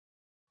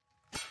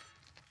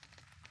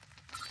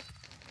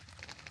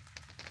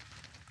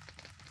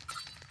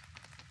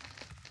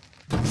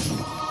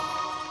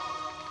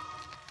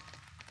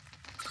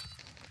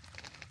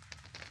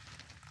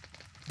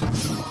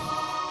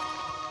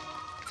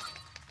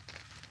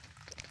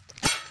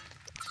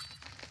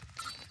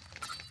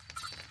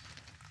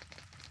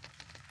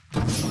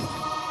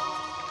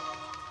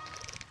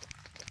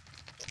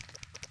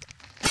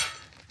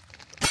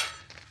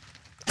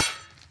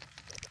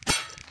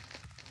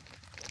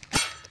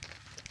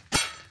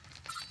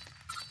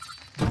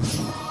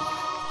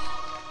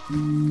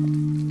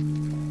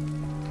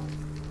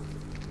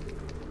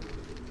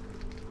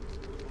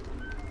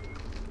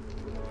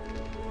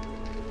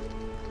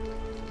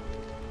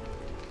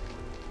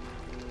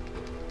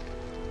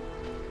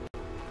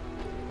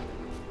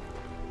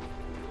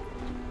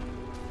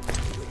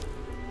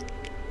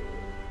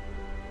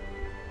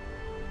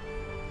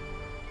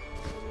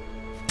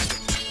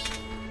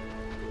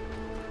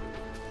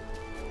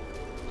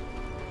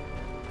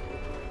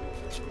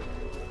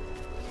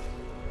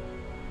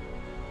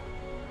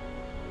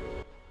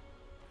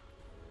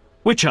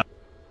Witcher!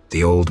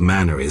 The old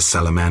manor is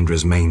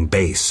Salamandra's main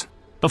base.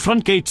 The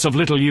front gate's of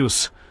little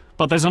use,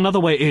 but there's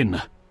another way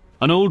in.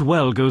 An old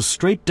well goes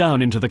straight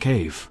down into the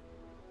cave.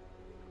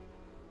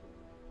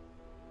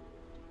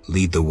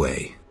 Lead the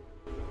way.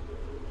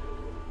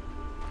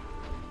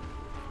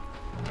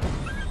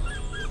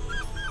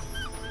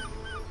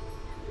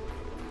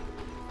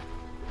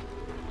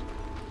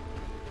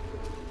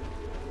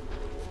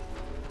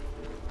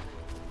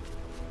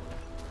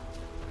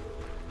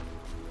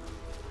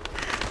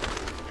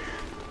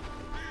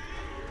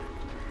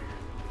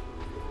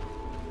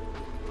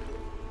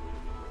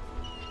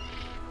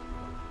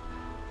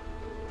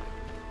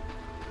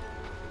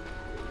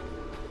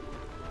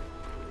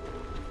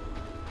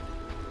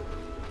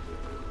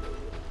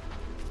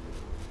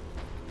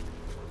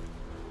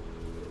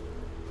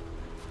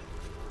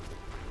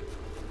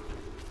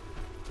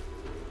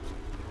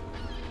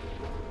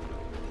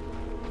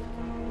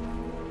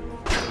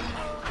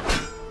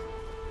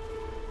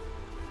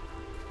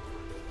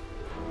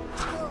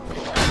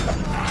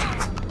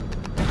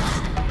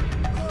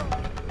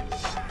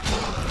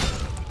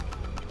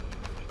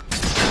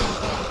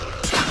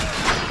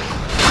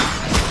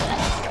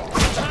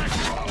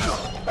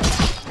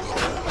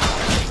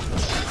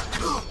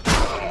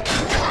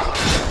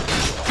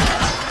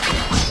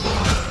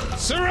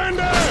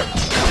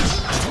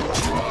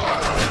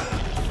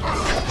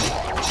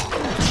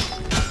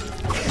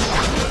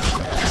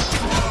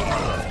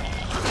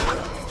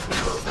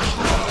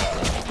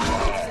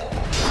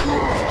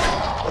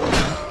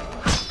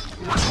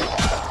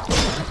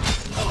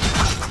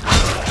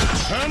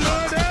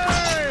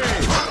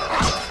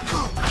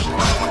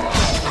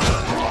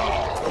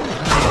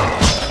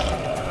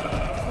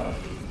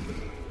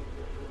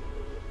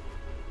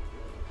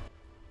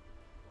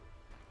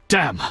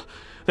 Damn!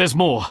 There's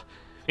more.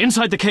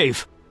 Inside the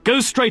cave.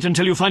 Go straight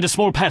until you find a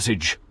small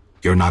passage.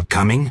 You're not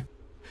coming?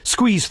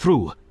 Squeeze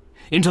through.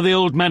 Into the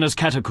old manor's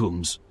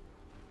catacombs.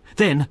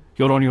 Then,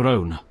 you're on your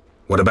own.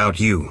 What about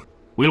you?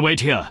 We'll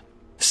wait here.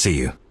 See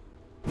you.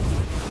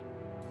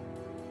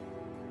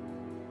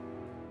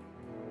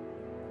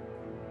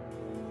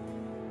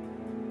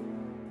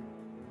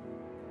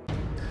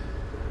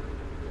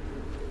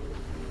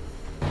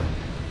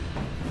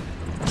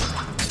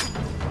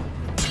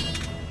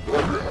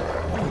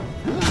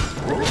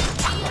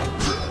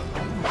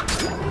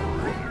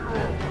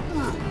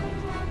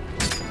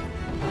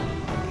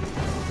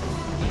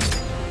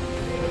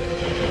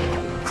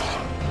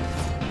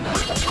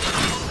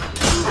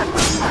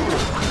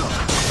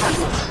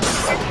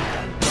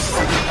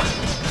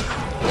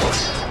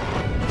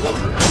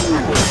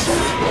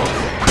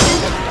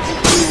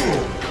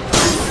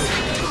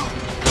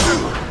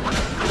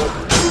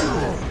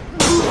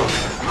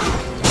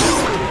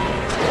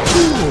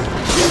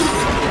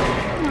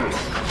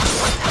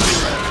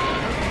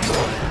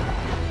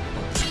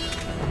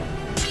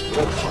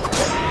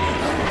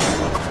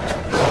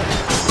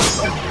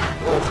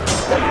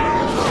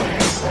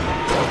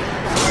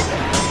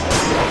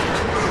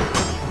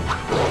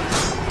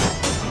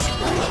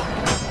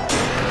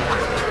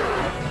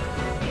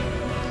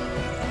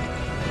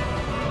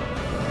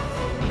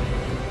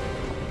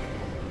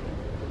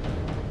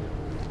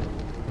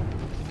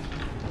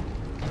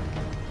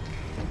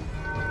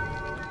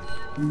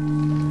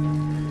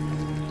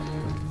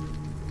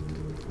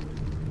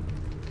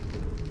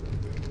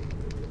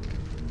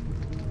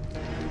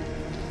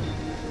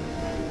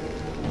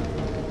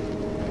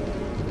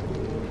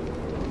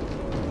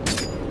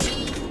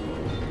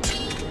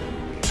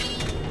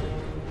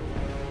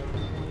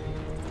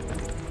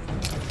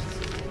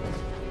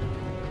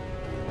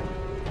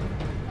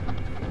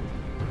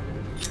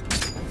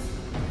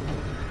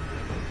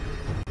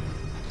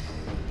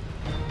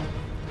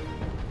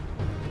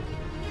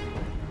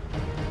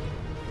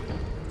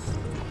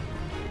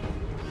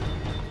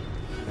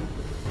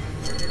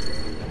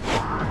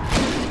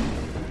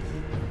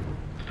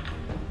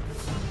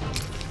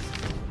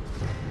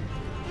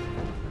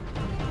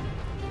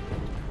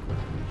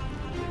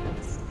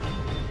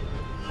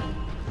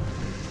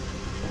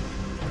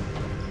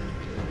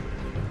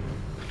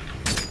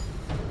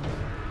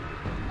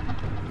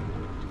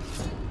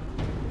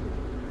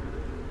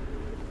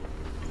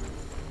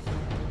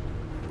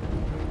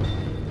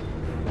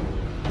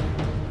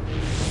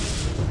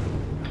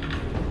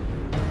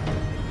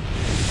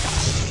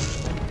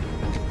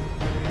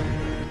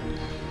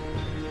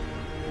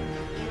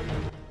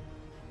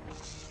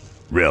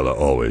 Rella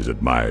always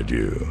admired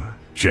you.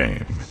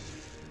 Shame.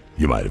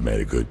 You might have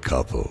made a good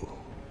couple.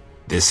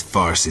 This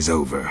farce is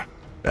over.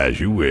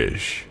 As you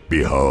wish.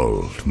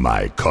 Behold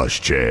my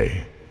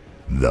Koshche,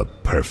 the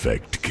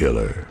perfect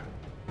killer.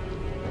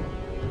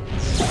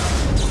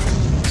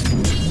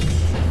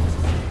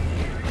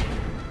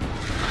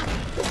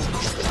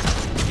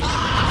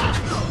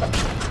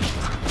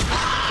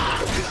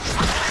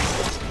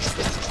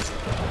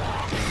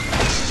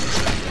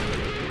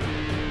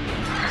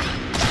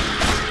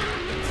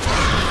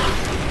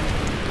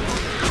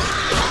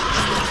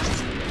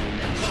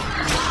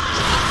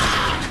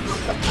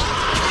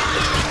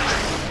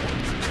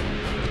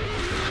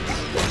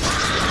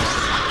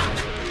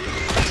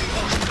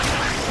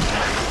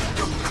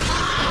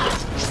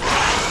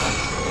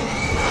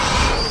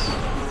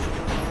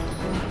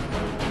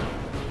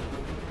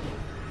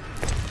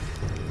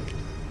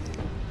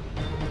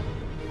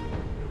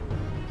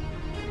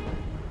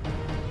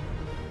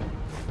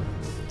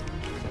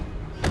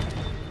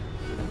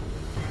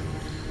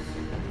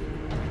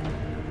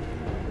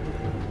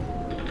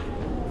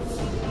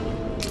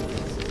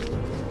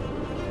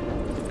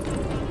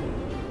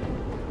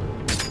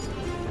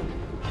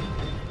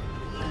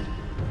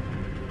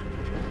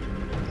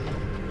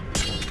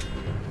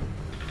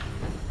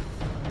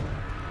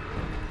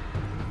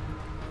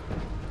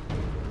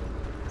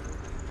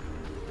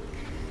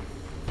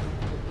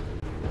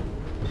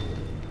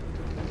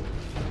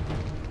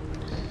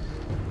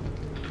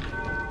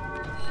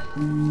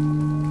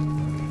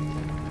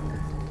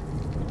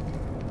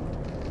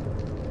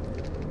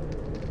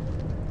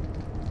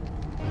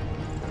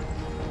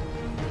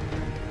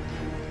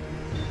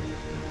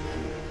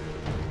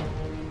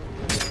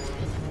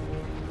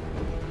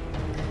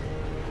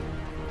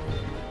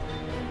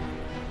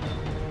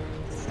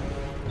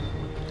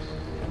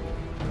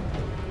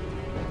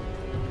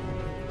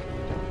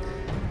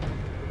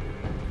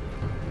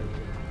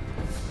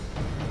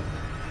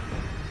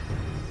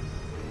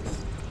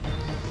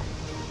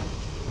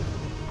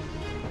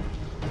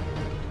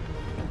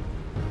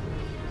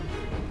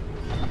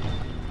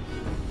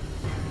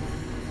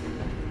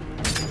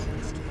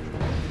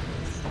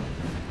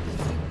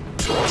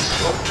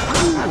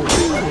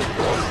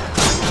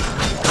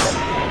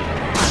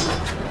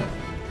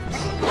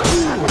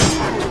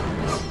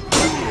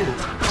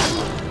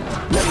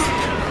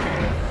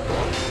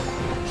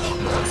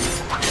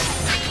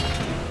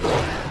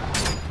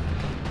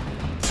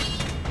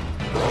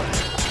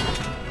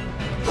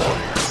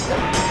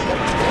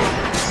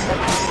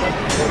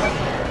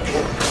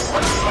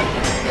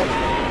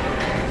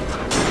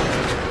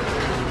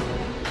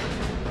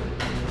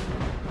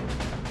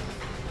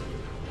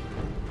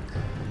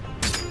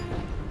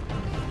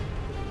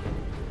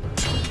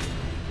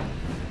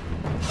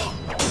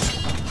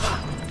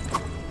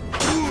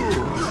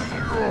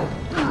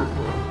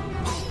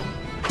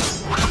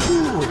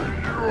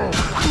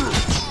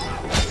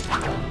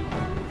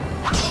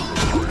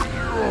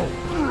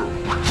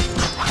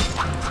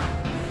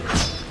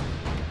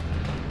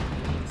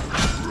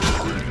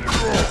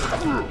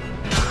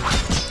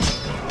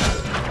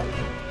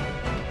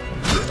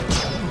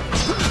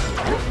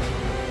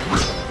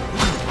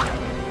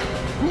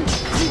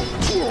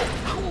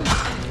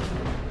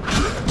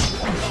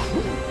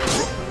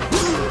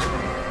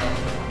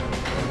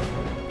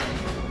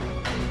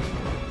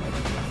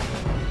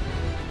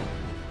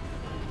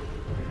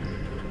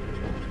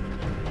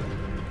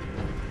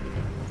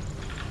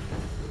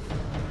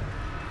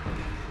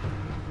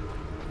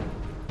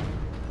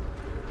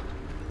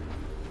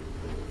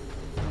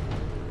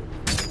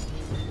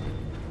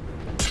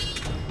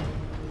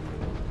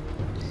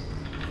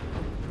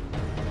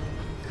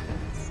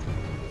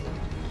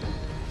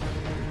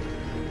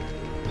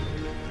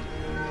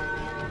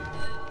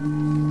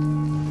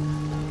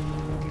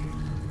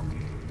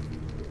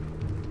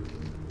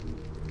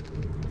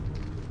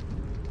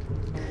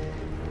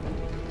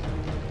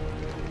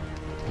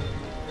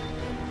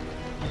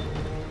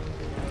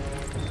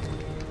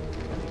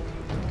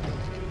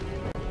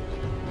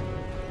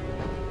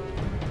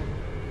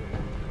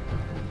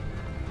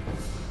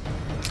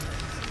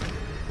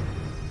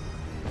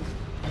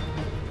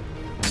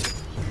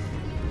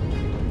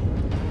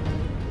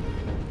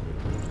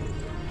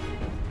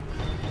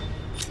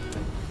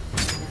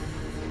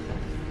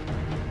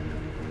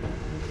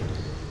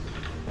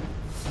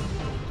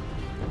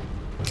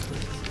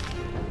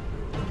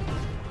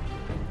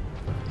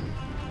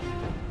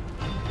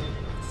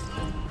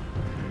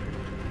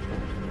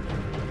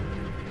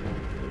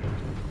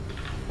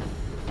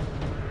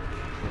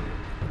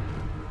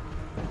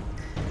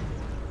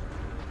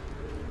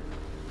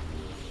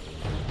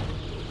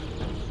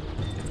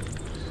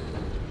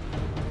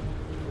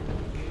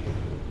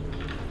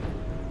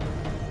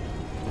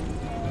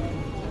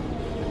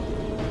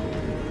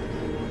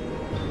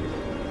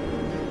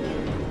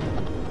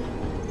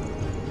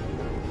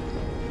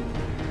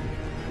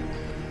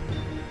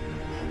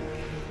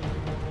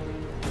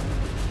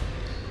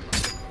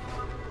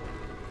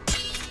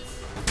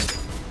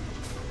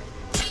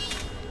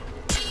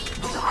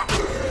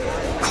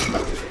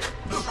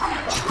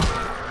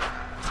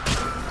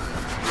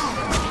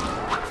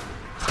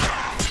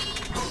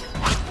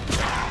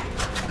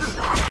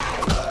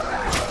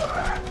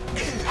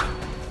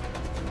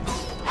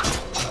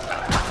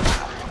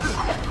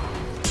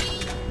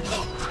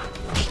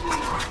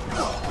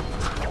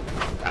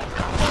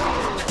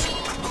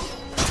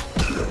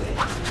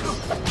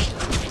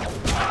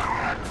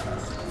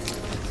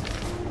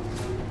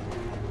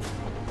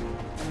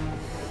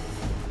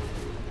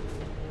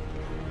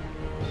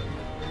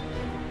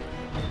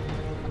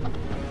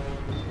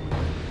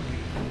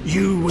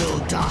 You will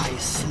die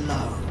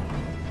slow.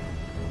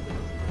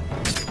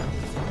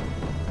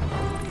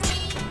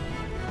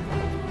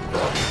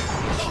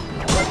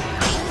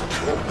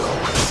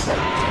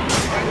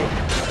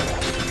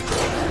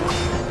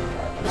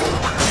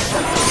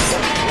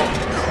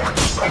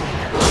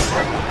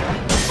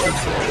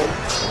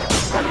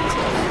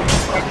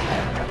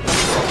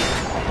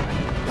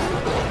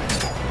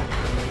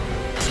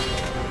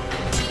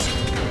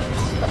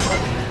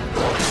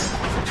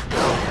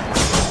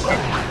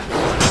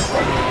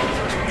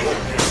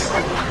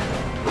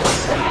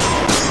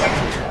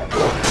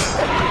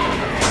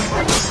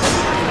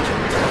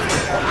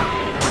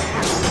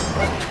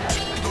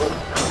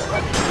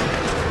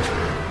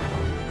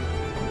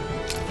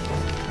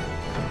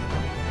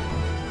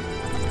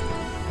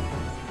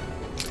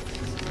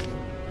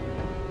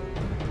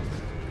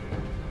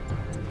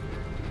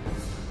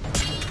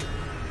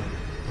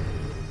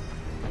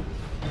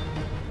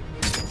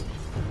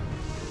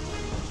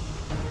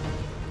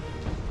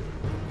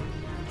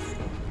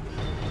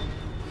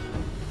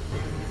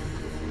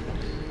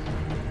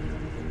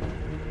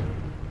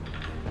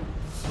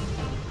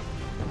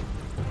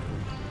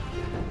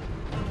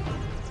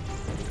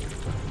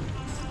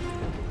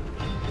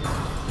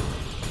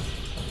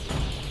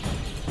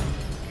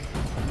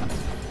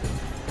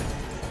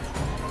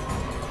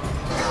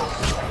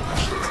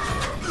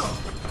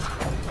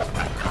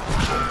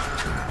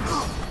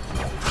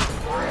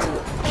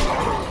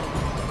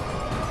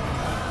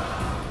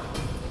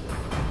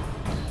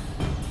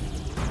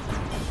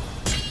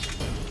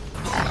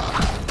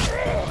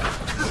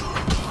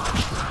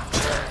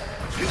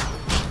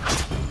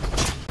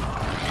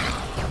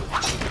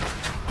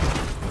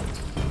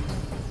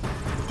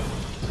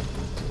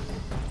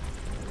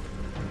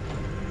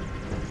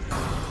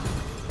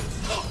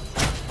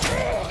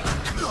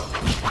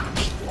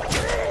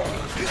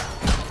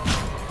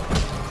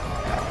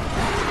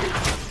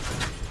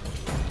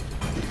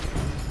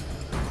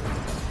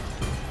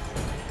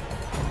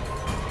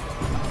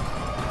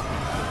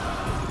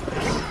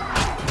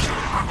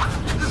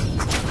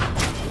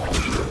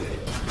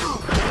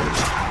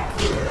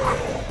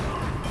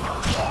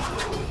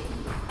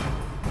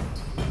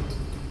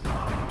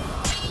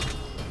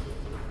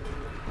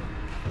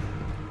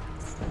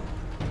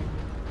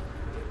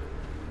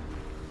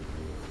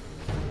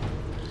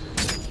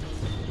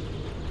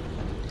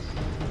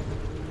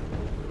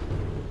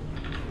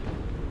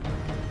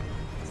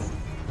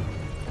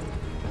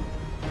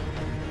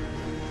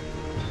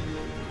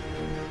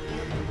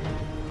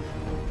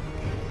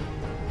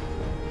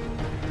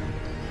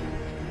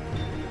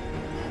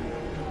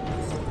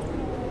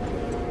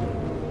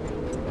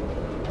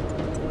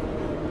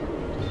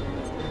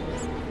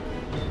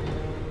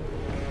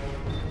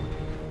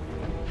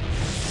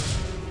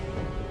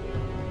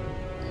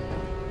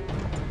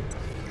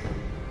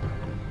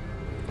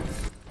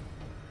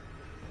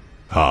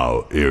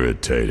 How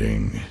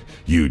irritating.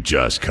 You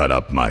just cut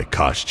up my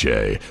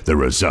koshche, the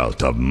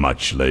result of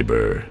much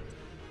labor.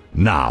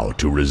 Now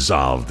to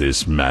resolve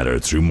this matter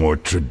through more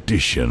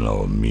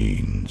traditional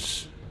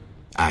means.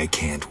 I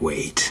can't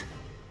wait.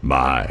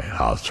 My,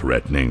 how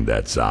threatening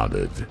that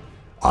sounded.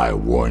 I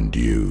warned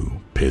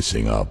you,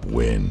 pissing up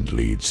wind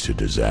leads to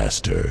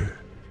disaster.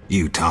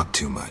 You talk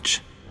too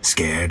much.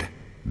 Scared?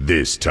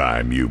 This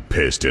time you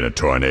pissed in a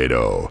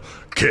tornado.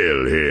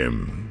 Kill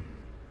him.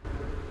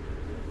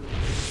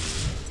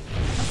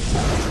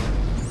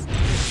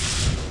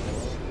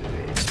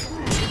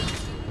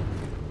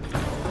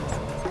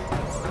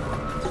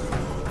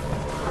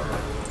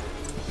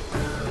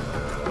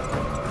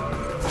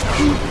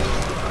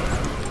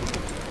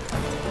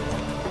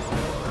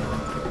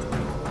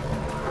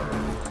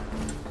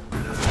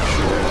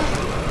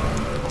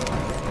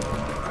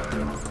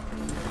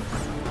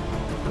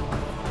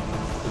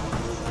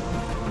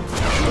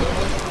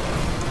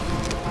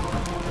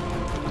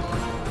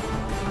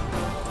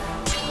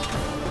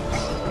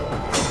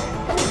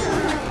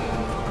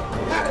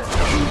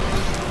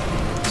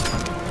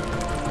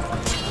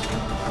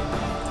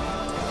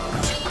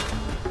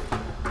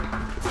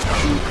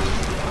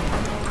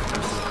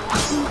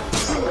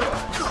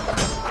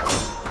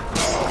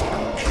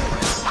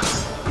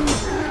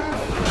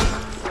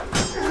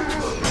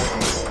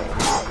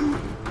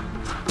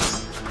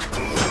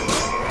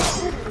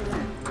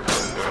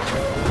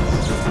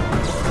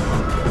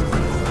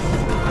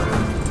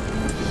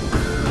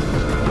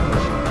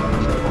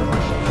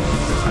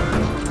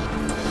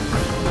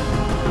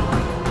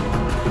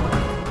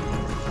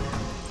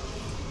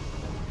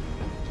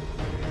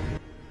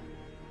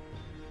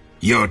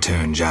 Your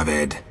turn,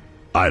 Javed.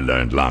 I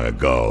learned long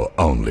ago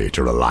only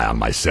to rely on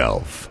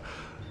myself.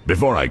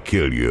 Before I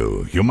kill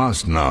you, you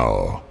must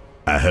know,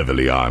 a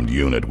heavily armed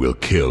unit will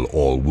kill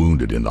all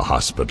wounded in the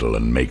hospital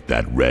and make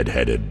that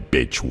red-headed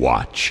bitch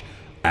watch.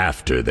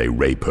 After they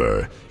rape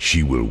her,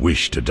 she will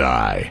wish to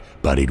die,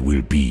 but it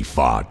will be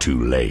far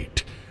too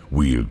late.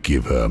 We'll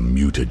give her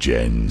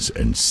mutagens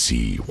and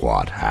see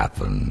what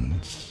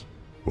happens.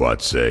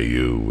 What say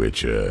you,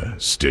 Witcher?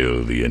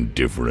 Still the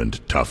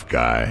indifferent tough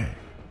guy?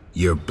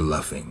 You're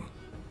bluffing.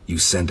 You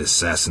send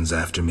assassins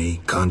after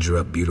me, conjure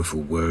up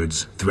beautiful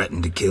words,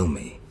 threaten to kill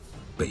me.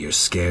 But you're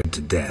scared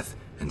to death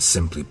and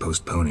simply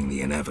postponing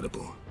the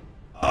inevitable.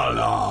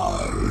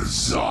 Alar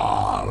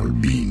Zar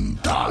bin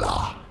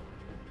Tala.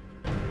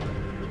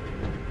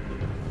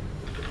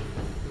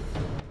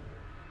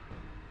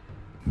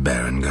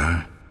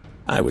 Berengar?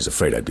 I was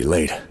afraid I'd be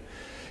late.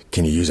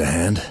 Can you use a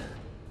hand?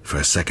 For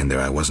a second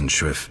there I wasn't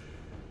sure if...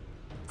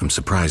 I'm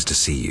surprised to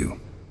see you.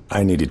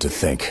 I needed to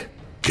think.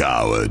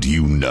 Coward,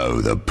 you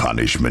know the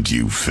punishment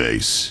you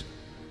face.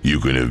 You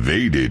can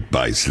evade it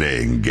by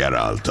slaying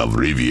Geralt of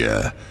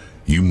Rivia.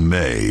 You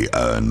may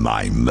earn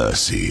my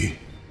mercy.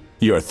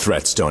 Your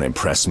threats don't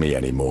impress me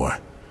anymore.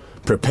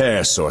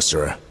 Prepare,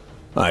 sorcerer.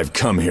 I've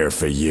come here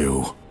for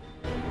you.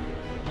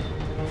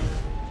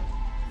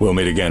 We'll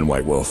meet again,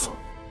 White Wolf.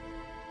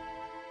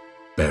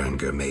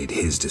 Berengar made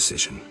his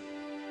decision.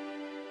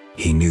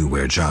 He knew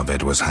where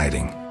Javed was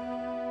hiding.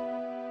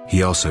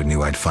 He also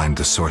knew I'd find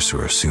the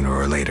sorcerer sooner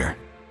or later.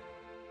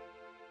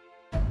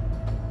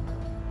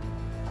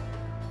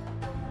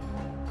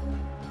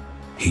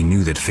 He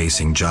knew that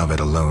facing Javed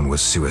alone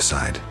was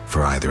suicide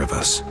for either of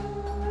us.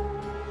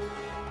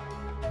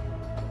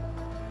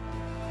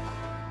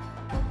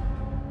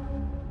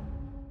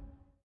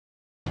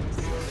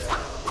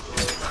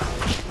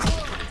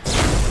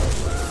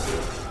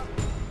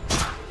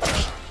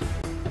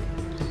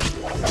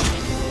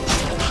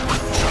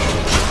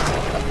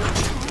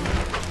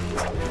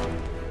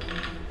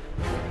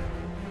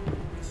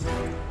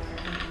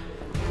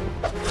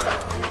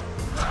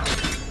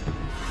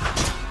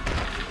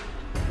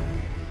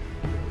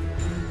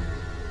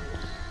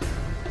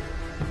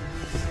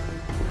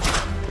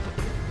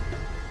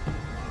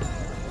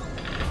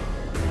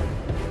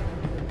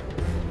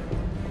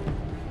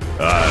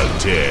 I'll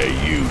tear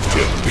you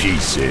to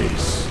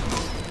pieces.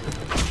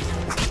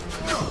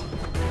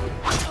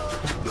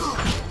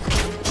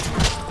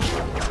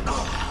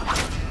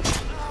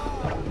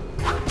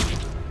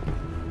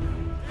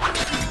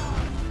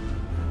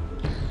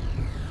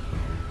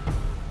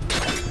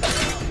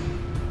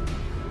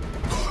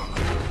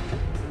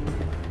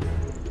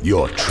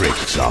 Your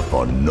tricks are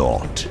for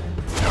naught.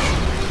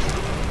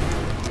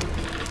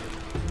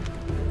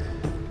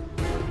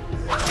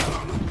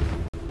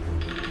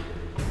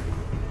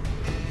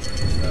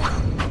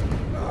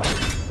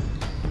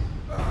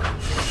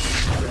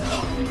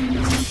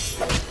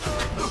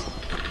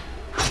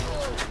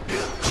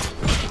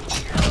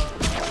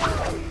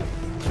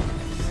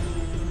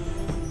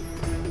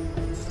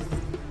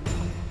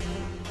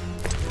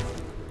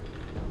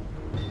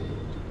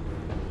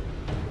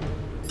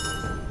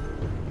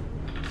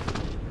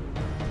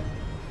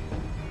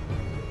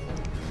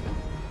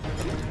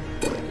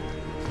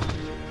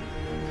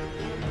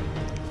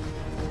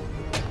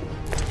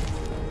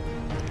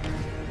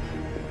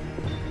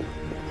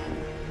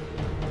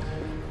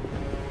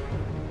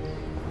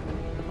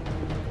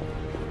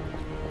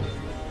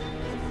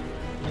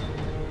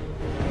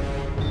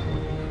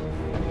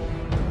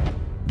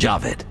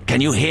 Javed,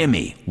 can you hear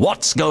me?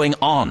 What's going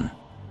on?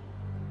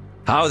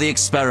 How are the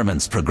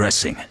experiments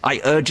progressing? I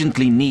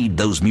urgently need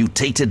those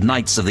mutated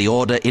knights of the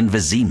Order in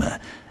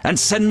Vizima, and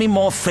send me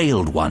more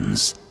failed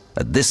ones.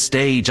 At this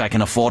stage, I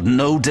can afford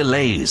no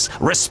delays.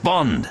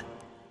 Respond!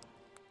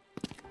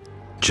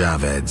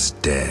 Javed's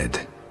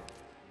dead.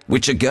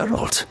 Witcher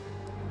Geralt?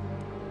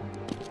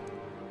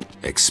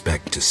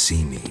 Expect to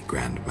see me,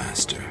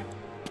 Grandmaster.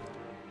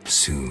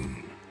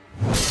 Soon.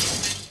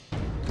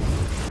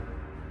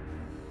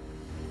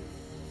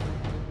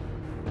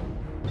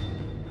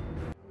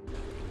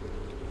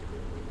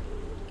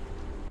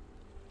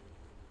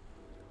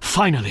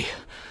 Finally!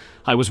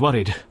 I was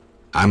worried.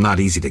 I'm not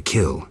easy to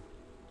kill.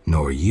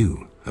 Nor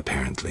you,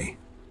 apparently.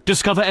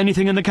 Discover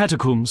anything in the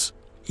catacombs?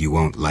 You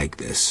won't like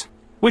this.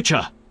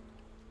 Witcher!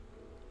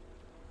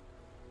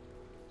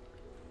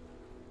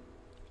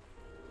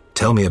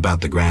 Tell me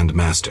about the Grand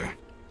Master.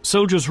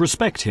 Soldiers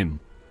respect him.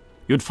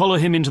 You'd follow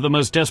him into the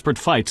most desperate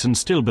fights and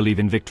still believe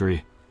in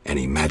victory.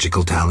 Any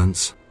magical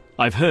talents?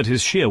 I've heard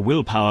his sheer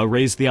willpower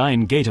raised the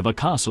iron gate of a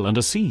castle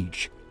under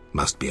siege.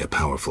 Must be a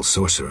powerful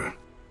sorcerer.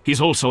 He's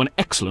also an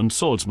excellent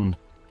swordsman.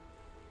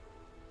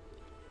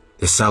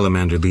 The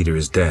salamander leader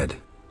is dead.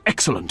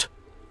 Excellent.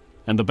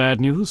 And the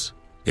bad news?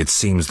 It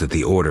seems that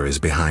the Order is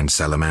behind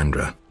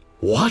Salamandra.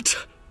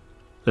 What?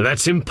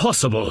 That's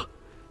impossible.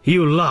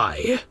 You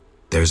lie.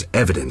 There's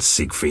evidence,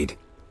 Siegfried.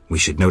 We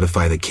should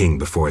notify the king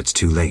before it's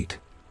too late.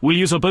 We'll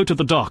use a boat at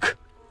the dock.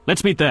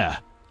 Let's meet there.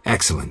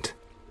 Excellent.